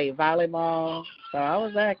 I played volleyball, so I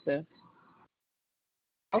was active.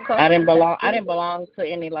 Okay. I didn't belong to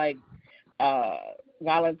any like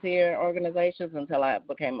volunteer organizations until I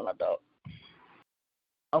became an adult.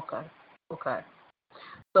 Okay.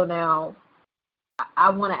 So now I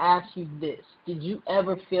want to ask you this. Did you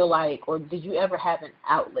ever feel like, or did you ever have an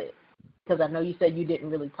outlet? Because I know you said you didn't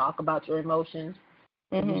really talk about your emotions.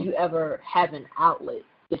 Mm-hmm. Did you ever have an outlet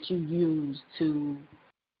that you used to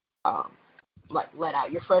like let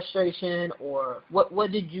out your frustration, or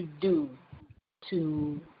what did you do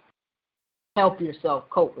to help yourself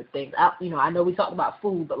cope with things? I know we talked about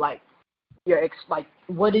food, but like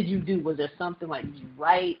what did you do? Was there something like, did you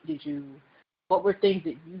write? Did you What were things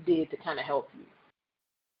that you did to kind of help you?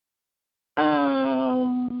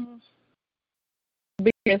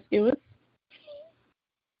 Be promiscuous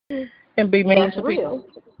and be mean to people.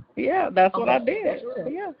 Yeah, that's what I did. That's real.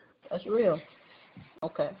 Yeah, that's real.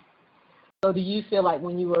 Okay. So, do you feel like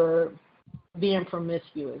when you were being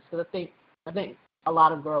promiscuous? Because I think a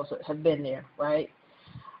lot of girls have been there, right?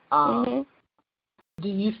 Do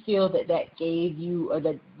you feel that gave you, or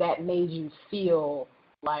that made you feel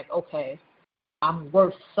like, okay, I'm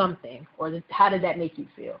worth something, or how did that make you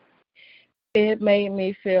feel? It made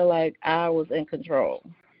me feel like I was in control,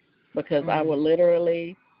 because I would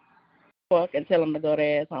literally fuck and tell them to go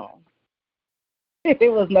their ass home.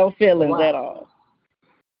 There was no feelings at all.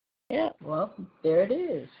 Yeah. Well, there it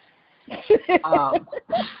is.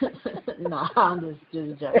 No, I'm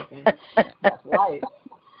just joking. That's life.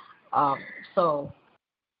 So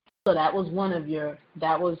that was one of your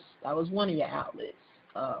one of your outlets.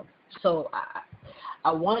 So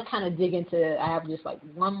I want to kind of dig into. I have just like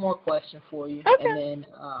one more question for you, and then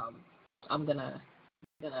I'm gonna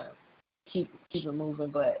keep it moving.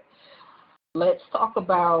 But let's talk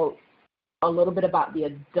about a little bit about the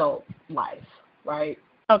adult life, right?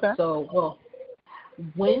 Okay. So,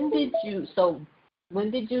 when did you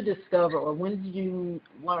discover, or when did you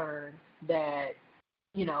learn that,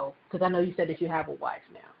 because I know you said that you have a wife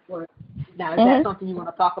now. Now, is that something you want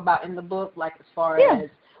to talk about in the book, like as far as,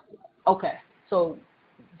 okay, so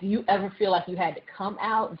do you ever feel like you had to come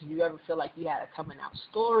out? Did you ever feel like you had a coming out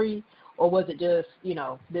story? Or was it just,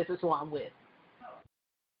 this is who I'm with?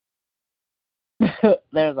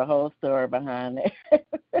 There's a whole story behind it.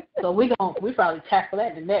 So we probably tackle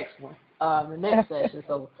that in the next one, the next session.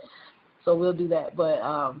 So we'll do that. But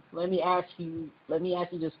let me ask you just let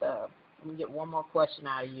me get one more question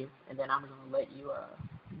out of you, and then I'm gonna let you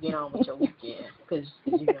get on with your weekend, because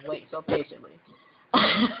you've been waiting so patiently.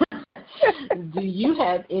 Do you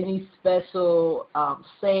have any special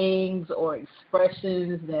sayings or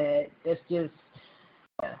expressions that's just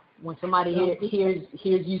when somebody hears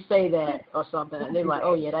you say that or something, they're like,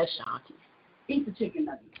 oh yeah, that's Shawnti. Eat the chicken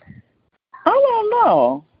nuggets. I don't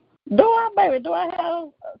know. Do I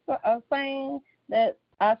have a saying that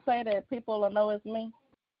I say that people will know it's me?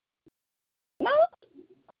 No.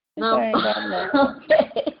 Okay.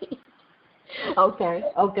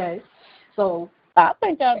 So I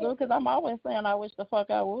think I do, because I'm always saying I wish the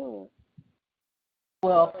fuck I would.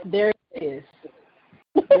 Well, there it is.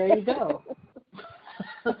 There you go.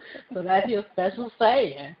 So that's your special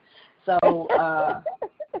saying. So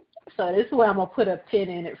this is where I'm gonna put a pin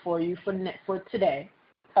in it for you for today.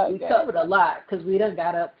 Okay. We covered a lot, because we done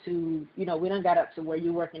got up to where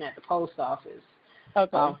you're working at the post office.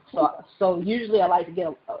 Okay. So usually I like to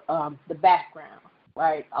get the background,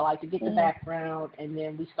 right? I like to get the background, and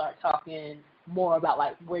then we start talking more about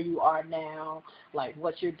like where you are now, like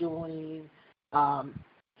what you're doing,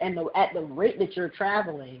 and at the rate that you're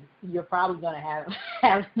traveling, you're probably going to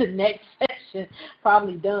have the next session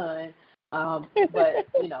probably done. But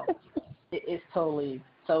it's totally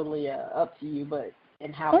up to you,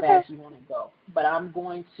 and how fast you want to go. But I'm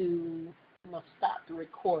going to stop the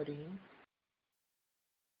recording.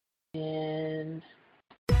 And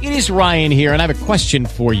it is Ryan here, and I have a question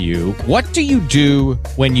for you. What do you do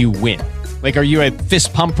when you win? Like, are you a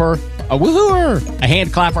fist pumper, a woohooer, a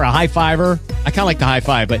hand clapper, a high fiver? I kind of like the high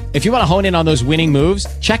five, but if you want to hone in on those winning moves,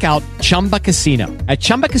 check out Chumba Casino. At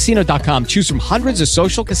ChumbaCasino.com, choose from hundreds of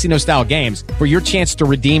social casino-style games for your chance to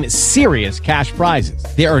redeem serious cash prizes.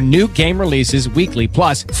 There are new game releases weekly,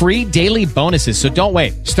 plus free daily bonuses. So don't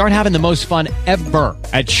wait. Start having the most fun ever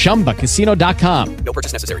at ChumbaCasino.com. No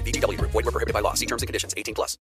purchase necessary. VGW Group. Void where prohibited by law. See terms and conditions. 18+.